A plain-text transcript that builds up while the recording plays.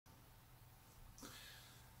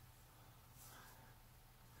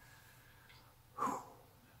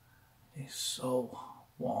is so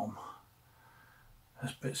warm.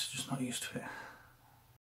 This bit's just not used to it.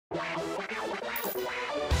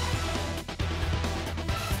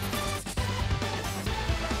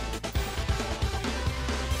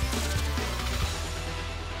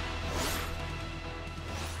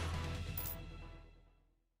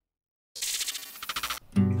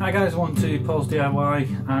 Hi guys, I want to pause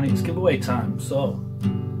DIY and it's giveaway time. So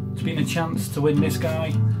to be in a chance to win this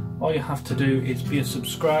guy, all you have to do is be a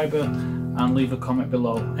subscriber and leave a comment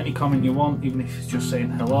below. Any comment you want, even if it's just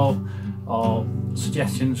saying hello, or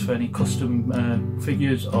suggestions for any custom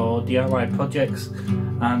figures or DIY projects.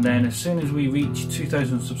 And then as soon as we reach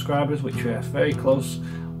 2,000 subscribers, which we are very close,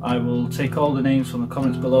 I will take all the names from the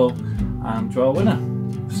comments below and draw a winner.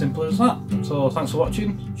 Simple as that. So thanks for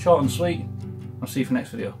watching, short and sweet. I'll see you for the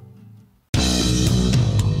next video.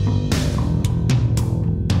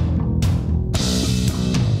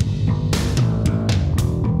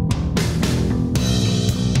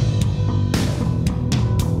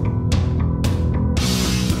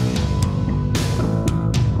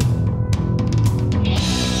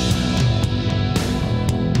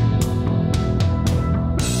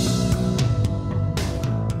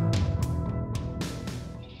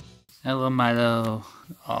 Hello Milo.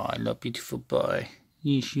 Oh, hello beautiful boy.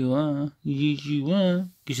 Yes you are. Yes you are.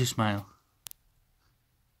 Gives a smile.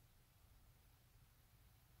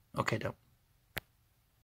 Okay, no.